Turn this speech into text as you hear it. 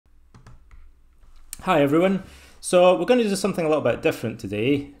Hi everyone. So we're going to do something a little bit different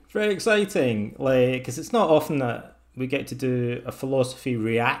today. Very exciting, because it's not often that we get to do a philosophy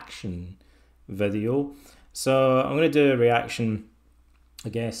reaction video. So I'm going to do a reaction, I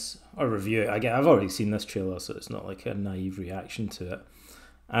guess, or review. I've already seen this trailer, so it's not like a naive reaction to it.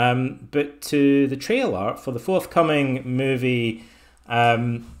 But to the trailer for the forthcoming movie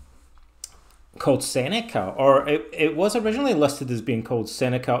called Seneca, or it was originally listed as being called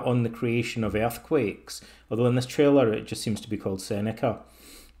Seneca on the Creation of Earthquakes, although in this trailer it just seems to be called Seneca.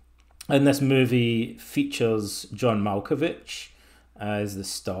 And this movie features John Malkovich as the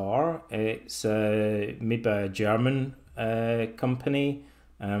star. It's made by a German company,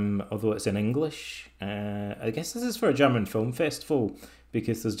 although it's in English. I guess this is for a German film festival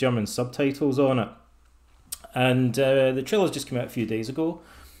because there's German subtitles on it. And the trailer's just come out a few days ago.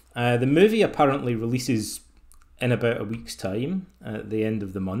 The movie apparently releases in about a week's time, at the end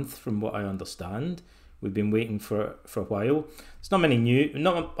of the month, from what I understand. We've been waiting for a while. There's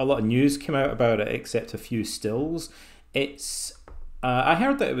not a lot of news came out about it except a few stills. I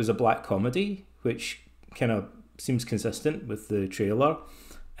heard that it was a black comedy, which kind of seems consistent with the trailer.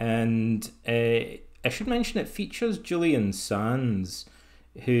 And I should mention it features Julian Sands,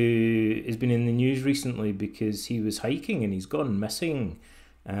 who has been in the news recently because he was hiking and he's gone missing.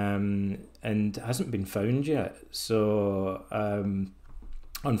 And hasn't been found yet. So,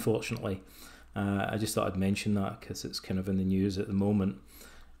 unfortunately, I just thought I'd mention that because it's kind of in the news at the moment.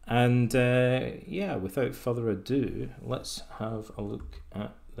 And yeah, without further ado, let's have a look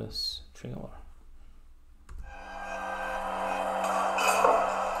at this trailer.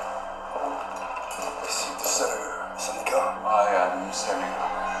 Seneca. I am Seneca.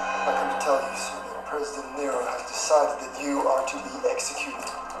 I come to tell you, sir, that President Nero has decided that you are to be executed.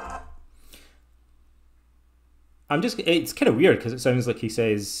 It's kind of weird because it sounds like he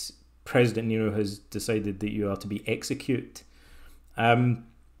says President Nero has decided that you are to be executed. But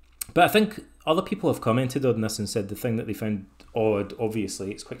I think other people have commented on this and said the thing that they found odd,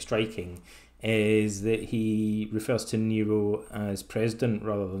 obviously, it's quite striking, is that he refers to Nero as president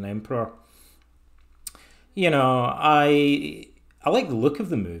rather than emperor. You know, I like the look of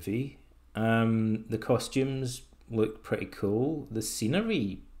the movie. The costumes look pretty cool. The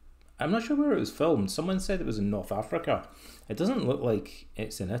scenery, I'm not sure where it was filmed. Someone said it was in North Africa. It doesn't look like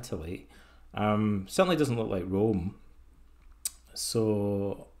it's in Italy. Certainly doesn't look like Rome.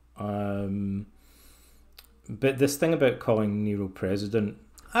 So, but this thing about calling Nero president,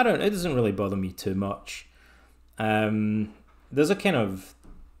 it doesn't really bother me too much. There's a kind of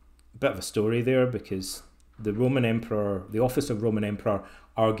bit of a story there because the Roman emperor, the office of Roman emperor,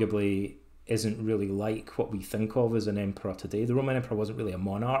 arguably isn't really like what we think of as an emperor today. The Roman emperor wasn't really a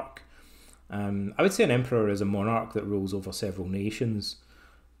monarch. I would say an emperor is a monarch that rules over several nations,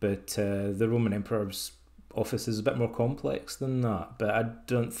 but the Roman emperor's office is a bit more complex than that. But I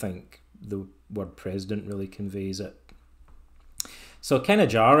don't think the word president really conveys it. So kind of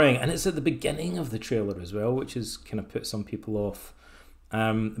jarring, and it's at the beginning of the trailer as well, which has kind of put some people off.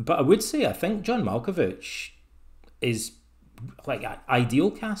 But I would say I think John Malkovich is like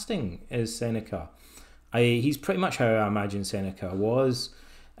ideal casting as Seneca. He's pretty much how I imagine Seneca was.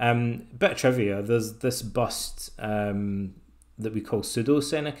 Bit of trivia, there's this bust that we call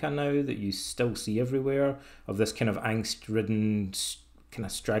pseudo-Seneca now that you still see everywhere, of this kind of angst-ridden, kind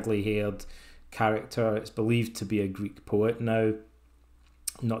of straggly-haired character. It's believed to be a Greek poet now,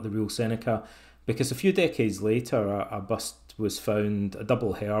 not the real Seneca, because a few decades later a bust was found, a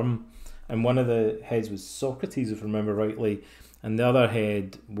double herm, and one of the heads was Socrates, if I remember rightly, and the other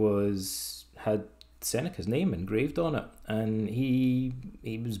head had Seneca's name engraved on it, and he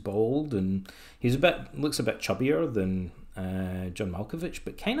was bald, and looks a bit chubbier than John Malkovich,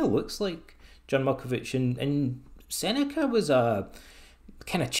 but kind of looks like John Malkovich, and Seneca was a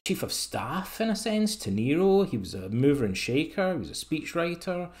kind of chief of staff in a sense to Nero. He was a mover and shaker, he was a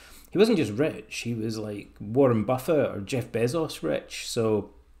speechwriter. He wasn't just rich, he was like Warren Buffett or Jeff Bezos rich,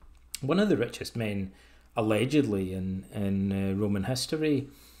 so one of the richest men allegedly in Roman history.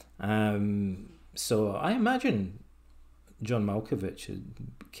 So I imagine John Malkovich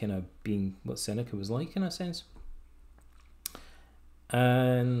kind of being what Seneca was like in a sense.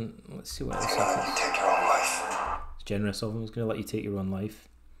 And let's see what else happens. You take your own life. It's generous of him. He's going to let you take your own life.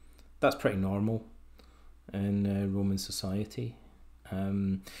 That's pretty normal in Roman society.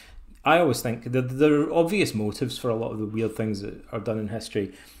 I always think there are obvious motives for a lot of the weird things that are done in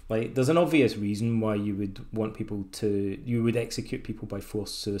history. Like, there's an obvious reason why you would execute people by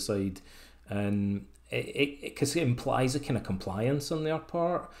forced suicide, and because it implies a kind of compliance on their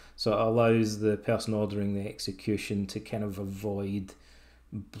part, so it allows the person ordering the execution to kind of avoid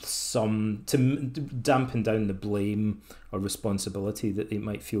dampen down the blame or responsibility that they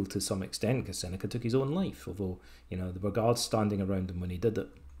might feel to some extent, because Seneca took his own life, although, you know, there were guards standing around him when he did it.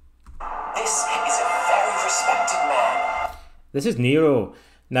 This is a very respected man. This is Nero.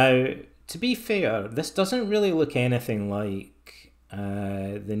 Now, to be fair, this doesn't really look anything like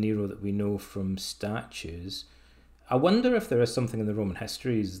the Nero that we know from statues. I wonder if there is something in the Roman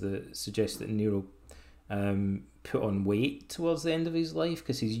histories that suggests that Nero put on weight towards the end of his life,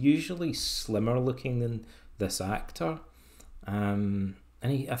 because he's usually slimmer looking than this actor. And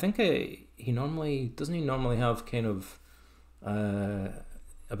I think he normally have kind of a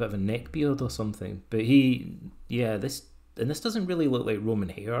bit of a neck beard or something. But this doesn't really look like Roman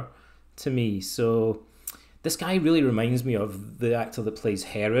hair to me. So this guy really reminds me of the actor that plays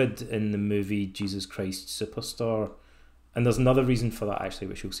Herod in the movie Jesus Christ Superstar. And there's another reason for that, actually,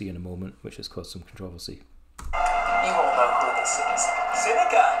 which you'll see in a moment, which has caused some controversy. You all know who this is.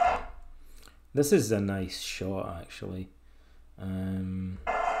 Seneca! This is a nice shot, actually.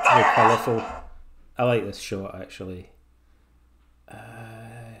 Very colourful. I like this shot, actually.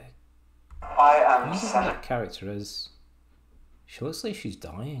 I I am wonder who Seneca. that character is. She looks like she's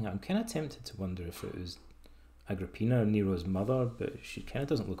dying. I'm kind of tempted to wonder if it was Agrippina, Nero's mother, but she kind of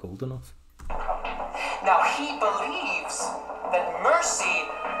doesn't look old enough. Now he believes that mercy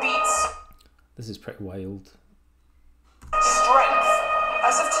beats This is pretty wild. strength.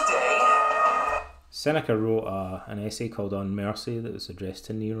 As of today, Seneca wrote an essay called On Mercy that was addressed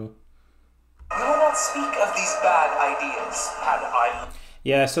to Nero. we will not speak of these bad ideas. Had I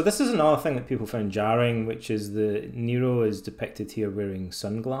Yeah, so this is another thing that people found jarring, which is that Nero is depicted here wearing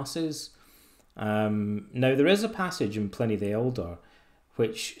sunglasses. Now, there is a passage in Pliny the Elder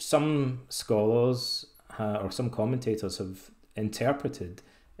which some scholars or some commentators have interpreted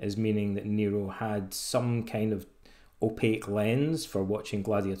as meaning that Nero had some kind of opaque lens for watching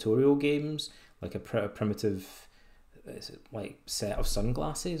gladiatorial games, like a primitive set of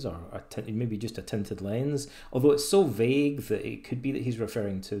sunglasses, or maybe just a tinted lens, although it's so vague that it could be that he's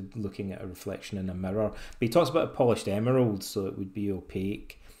referring to looking at a reflection in a mirror. But he talks about a polished emerald, so it would be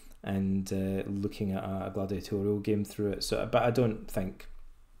opaque, and looking at a gladiatorial game through it. So, but I don't think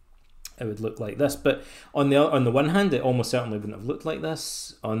it would look like this. But on the one hand, it almost certainly wouldn't have looked like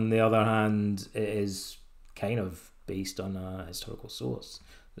this. On the other hand, it is kind of based on a historical source.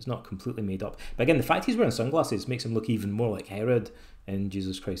 It's not completely made up. But again, the fact he's wearing sunglasses makes him look even more like Herod in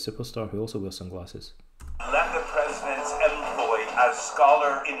Jesus Christ Superstar, who also wears sunglasses. Left the president's employ as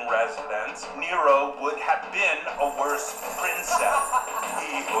scholar in residence, Nero would have been a worse princess.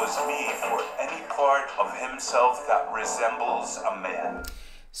 He owes me for any part of himself that resembles a man.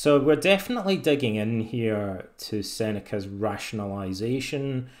 So we're definitely digging in here to Seneca's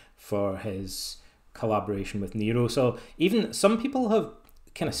rationalization for his collaboration with Nero. So even some people have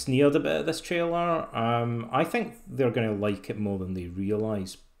kind of sneered a bit at this trailer. I think they're going to like it more than they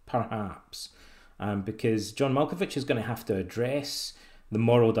realise, perhaps, because John Malkovich is going to have to address the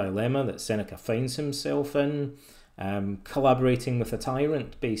moral dilemma that Seneca finds himself in, collaborating with a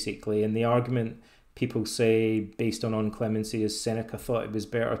tyrant, basically. And the argument people say, based on clemency, is Seneca thought it was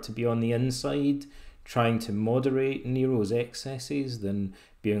better to be on the inside, trying to moderate Nero's excesses, than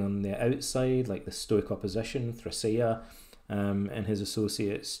being on the outside, like the Stoic opposition, Thrasea, and his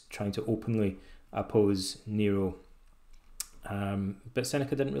associates trying to openly oppose Nero. But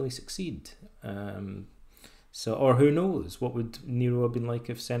Seneca didn't really succeed. Or who knows, what would Nero have been like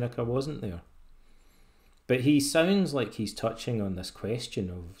if Seneca wasn't there? But he sounds like he's touching on this question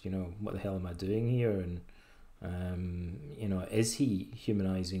of, what the hell am I doing here? And, is he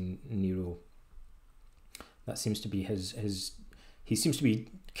humanizing Nero? That seems to be he seems to be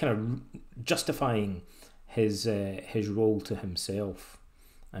kind of justifying his role to himself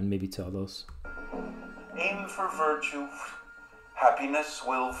and maybe to others. Aim for virtue, happiness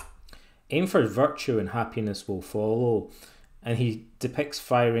will... Aim for virtue and happiness will follow. And he depicts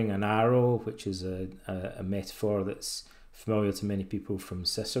firing an arrow, which is a metaphor that's familiar to many people from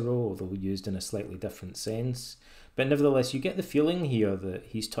Cicero, although used in a slightly different sense. But nevertheless, you get the feeling here that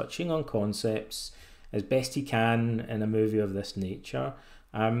he's touching on concepts as best he can in a movie of this nature.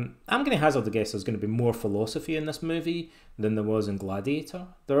 I'm going to hazard the guess there's going to be more philosophy in this movie than there was in Gladiator.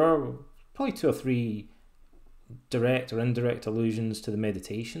 There are probably 2 or 3 direct or indirect allusions to the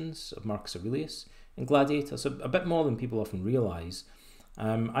Meditations of Marcus Aurelius in Gladiator, so a bit more than people often realise.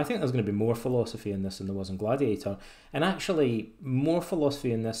 I think there's going to be more philosophy in this than there was in Gladiator, and actually more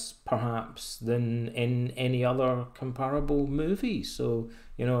philosophy in this perhaps than in any other comparable movie. So,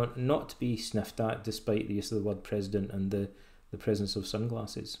 not to be sniffed at despite the use of the word president and the presence of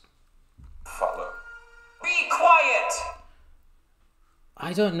sunglasses. follow. be quiet.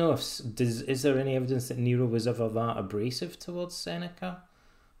 I don't know if is there any evidence that Nero was ever that abrasive towards Seneca.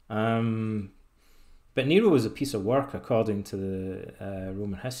 But Nero was a piece of work according to the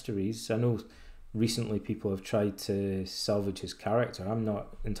Roman histories. I know recently people have tried to salvage his character. I'm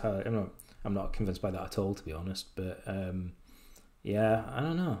not convinced by that at all, to be honest. But yeah, I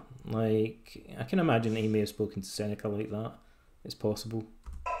don't know. Like, I can imagine he may have spoken to Seneca like that. It's possible.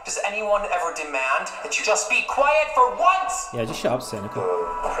 Does anyone ever demand that you just be quiet for once? Yeah, just shut up, Seneca.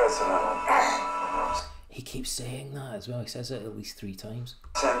 The president He keeps saying that as well. He says it at least 3 times.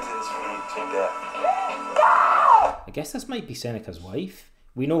 sentenced me to death. I guess this might be Seneca's wife.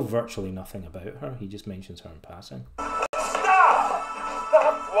 We know virtually nothing about her. He just mentions her in passing. Stop!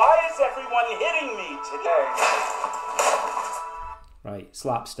 Stop! Why is everyone hitting me today? Right,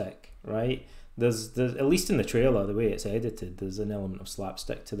 slapstick, right? There's at least in the trailer, the way it's edited, there's an element of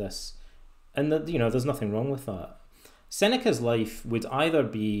slapstick to this. And, there's nothing wrong with that. Seneca's life would either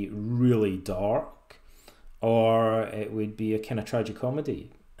be really dark or it would be a kind of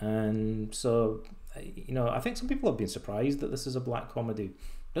tragicomedy. And so, I think some people have been surprised that this is a black comedy.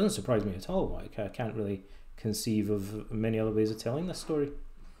 It doesn't surprise me at all. Like, I can't really conceive of many other ways of telling this story. You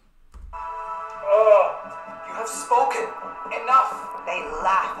have spoken. Enough. They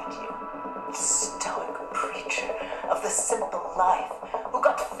laugh at you. Stoic preacher of the simple life who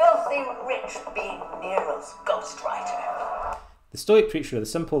got filthy rich being Nero's ghostwriter. The Stoic preacher of the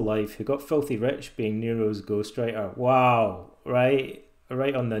simple life who got filthy rich being Nero's ghostwriter. Wow, right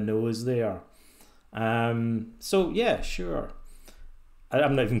on the nose there. So yeah, sure.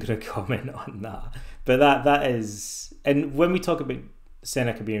 I'm not even going to comment on that. But that is, and when we talk about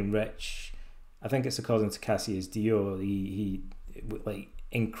Seneca being rich, I think it's according to Cassius Dio, he like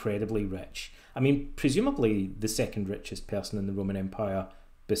incredibly rich. I mean, presumably the second richest person in the Roman Empire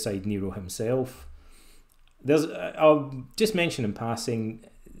beside Nero himself. I'll just mention in passing,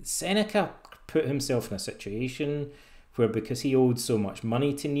 Seneca put himself in a situation where, because he owed so much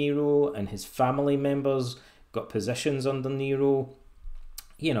money to Nero and his family members got positions under Nero,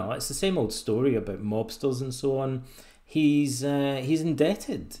 it's the same old story about mobsters and so on. He's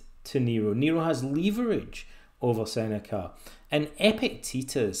indebted to Nero. Nero has leverage over Seneca. And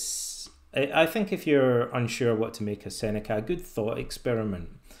Epictetus, I think if you're unsure what to make of Seneca, a good thought experiment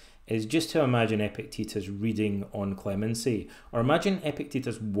is just to imagine Epictetus reading On Clemency, or imagine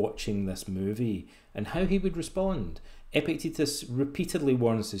Epictetus watching this movie and how he would respond. Epictetus repeatedly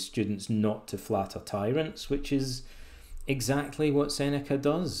warns his students not to flatter tyrants, which is exactly what Seneca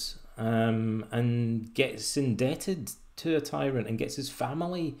does, and gets indebted to a tyrant and gets his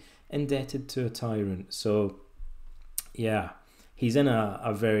family indebted to a tyrant. So yeah, he's in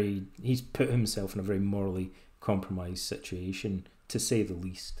he's put himself in a very morally compromised situation, to say the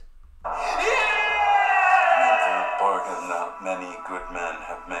least. The bargain that many good men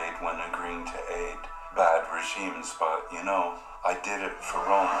have made when agreeing to aid bad regimes, but I did it for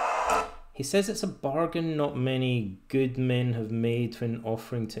Rome. He says it's a bargain not many good men have made when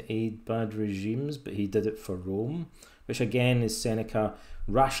offering to aid bad regimes, but he did it for Rome, which again is Seneca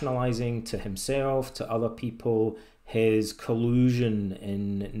rationalizing to himself, to other people, his collusion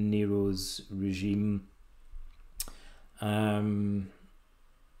in Nero's regime,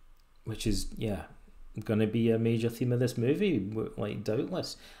 which is, going to be a major theme of this movie, like,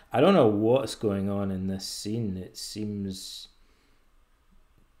 doubtless. I don't know what's going on in this scene. It seems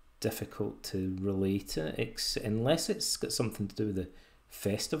difficult to relate it, unless it's got something to do with the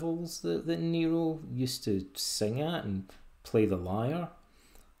festivals that Nero used to sing at and play the lyre.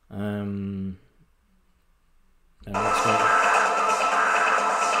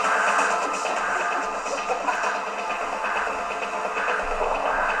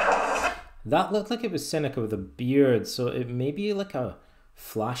 That looked like it was Seneca with a beard, so it may be like a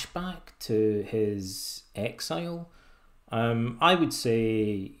flashback to his exile. I would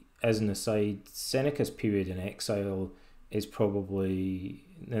say, as an aside, Seneca's period in exile is probably,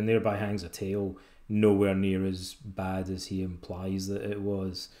 and thereby hangs a tale, nowhere near as bad as he implies that it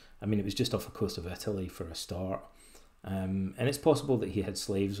was. I mean, it was just off the coast of Italy for a start. And it's possible that he had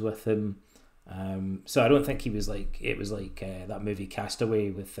slaves with him. So I don't think it was like that movie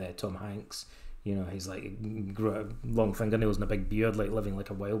Castaway with Tom Hanks. He's like long fingernails and a big beard, like living like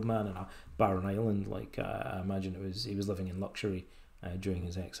a wild man in a barren island. Like I imagine he was living in luxury during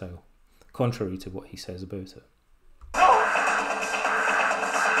his exile, contrary to what he says about it. Most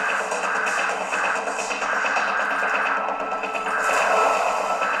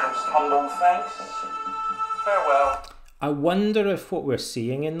humble thanks. Farewell. I wonder if what we're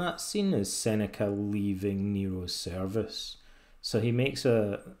seeing in that scene is Seneca leaving Nero's service. So he makes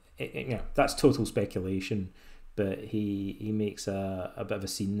that's total speculation, but he makes a bit of a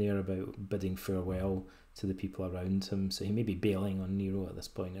scene there about bidding farewell to the people around him. So he may be bailing on Nero at this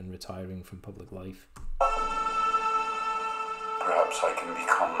point and retiring from public life. Perhaps I can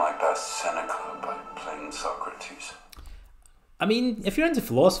become my best Seneca by playing Socrates. I mean, if you're into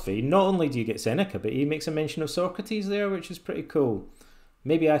philosophy, not only do you get Seneca, but he makes a mention of Socrates there, which is pretty cool.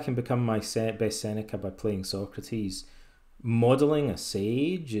 Maybe I can become my best Seneca by playing Socrates. Modelling a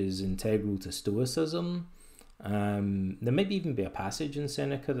sage is integral to Stoicism. There might even be a passage in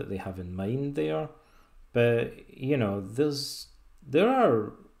Seneca that they have in mind there. But, you know, there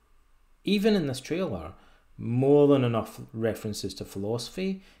are, even in this trailer, more than enough references to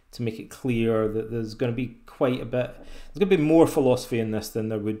philosophy to make it clear that there's going to be quite a bit, there's going to be more philosophy in this than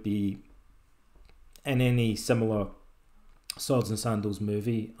there would be in any similar Swords and Sandals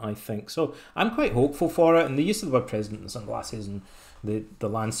movie, I think. So I'm quite hopeful for it, and the use of the word president and the sunglasses and the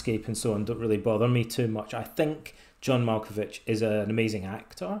landscape and so on don't really bother me too much. I think John Malkovich is an amazing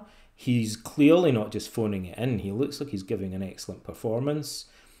actor. He's clearly not just phoning it in. He looks like he's giving an excellent performance.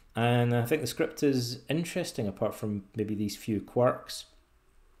 And I think the script is interesting, apart from maybe these few quirks.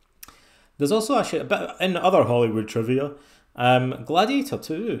 There's also actually a bit in other Hollywood trivia. Gladiator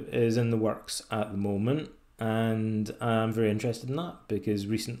 2 is in the works at the moment, and I'm very interested in that because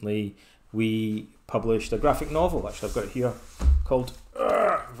recently we published a graphic novel, actually I've got it here, called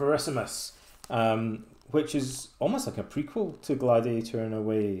Verissimus, which is almost like a prequel to Gladiator in a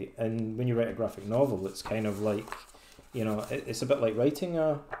way. And when you write a graphic novel, it's kind of like, you know, it's a bit like writing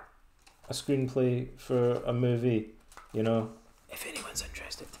a screenplay for a movie, you know, if anyone's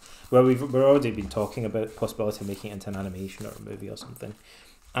interested. Well, we've already been talking about the possibility of making it into an animation or a movie or something.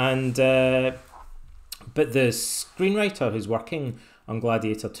 And but the screenwriter who's working on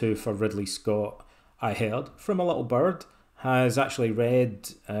Gladiator 2 for Ridley Scott, I heard from a little bird, has actually read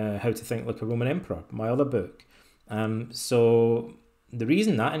How to Think Like a Roman Emperor, my other book. So the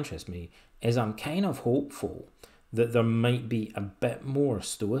reason that interests me is I'm kind of hopeful that there might be a bit more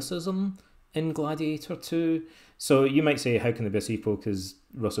stoicism in Gladiator 2. So you might say, how can there be a sequel because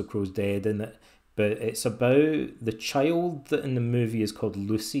Russell Crowe's dead in it? But it's about the child that in the movie is called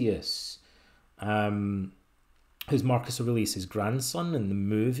Lucius, who's Marcus Aurelius' grandson in the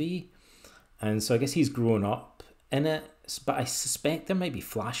movie. And so I guess he's grown up in it, but I suspect there might be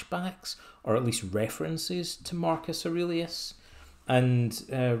flashbacks or at least references to Marcus Aurelius and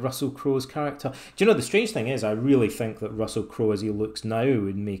Russell Crowe's character. Do you know, the strange thing is I really think that Russell Crowe as he looks now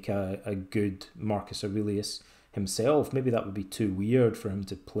would make a good Marcus Aurelius himself. Maybe that would be too weird for him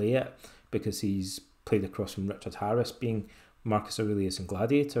to play it because he's played across from Richard Harris being Marcus Aurelius in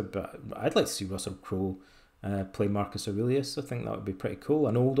Gladiator, but I'd like to see Russell Crowe play Marcus Aurelius. I think that would be pretty cool,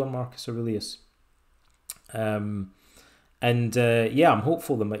 an older Marcus Aurelius. Yeah, I'm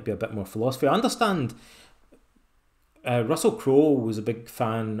hopeful there might be a bit more philosophy. I understand Russell Crowe is a big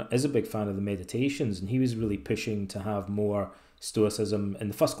fan of the Meditations, and he was really pushing to have more stoicism in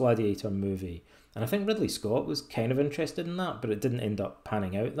the first Gladiator movie. And I think Ridley Scott was kind of interested in that, but it didn't end up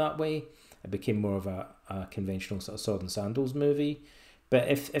panning out that way. It became more of a conventional sort of sword and sandals movie. But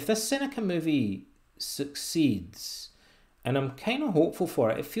if this Seneca movie succeeds, and I'm kind of hopeful for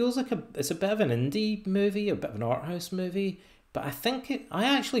it, it feels like it's a bit of an indie movie, a bit of an art house movie, but I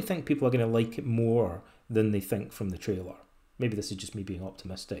actually think people are going to like it more than they think from the trailer. Maybe this is just me being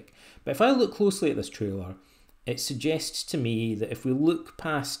optimistic. But if I look closely at this trailer, it suggests to me that if we look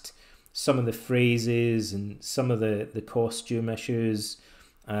past some of the phrases and some of the costume issues,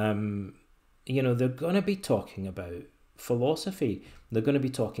 you know, they're going to be talking about philosophy. They're going to be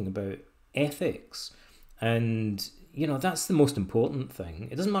talking about ethics. And, you know, that's the most important thing.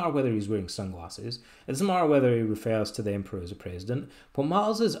 It doesn't matter whether he's wearing sunglasses. It doesn't matter whether he refers to the emperor as a president. What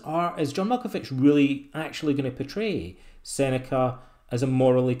matters is John Malkovich really actually going to portray Seneca as a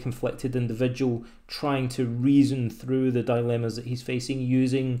morally conflicted individual trying to reason through the dilemmas that he's facing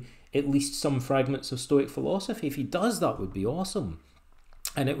using at least some fragments of Stoic philosophy? If he does, that would be awesome.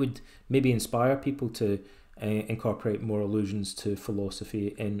 And it would maybe inspire people to incorporate more allusions to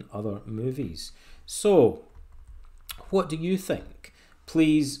philosophy in other movies. So, what do you think?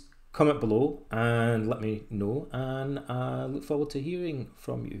 Please comment below and let me know, and I look forward to hearing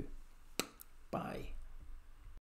from you. Bye.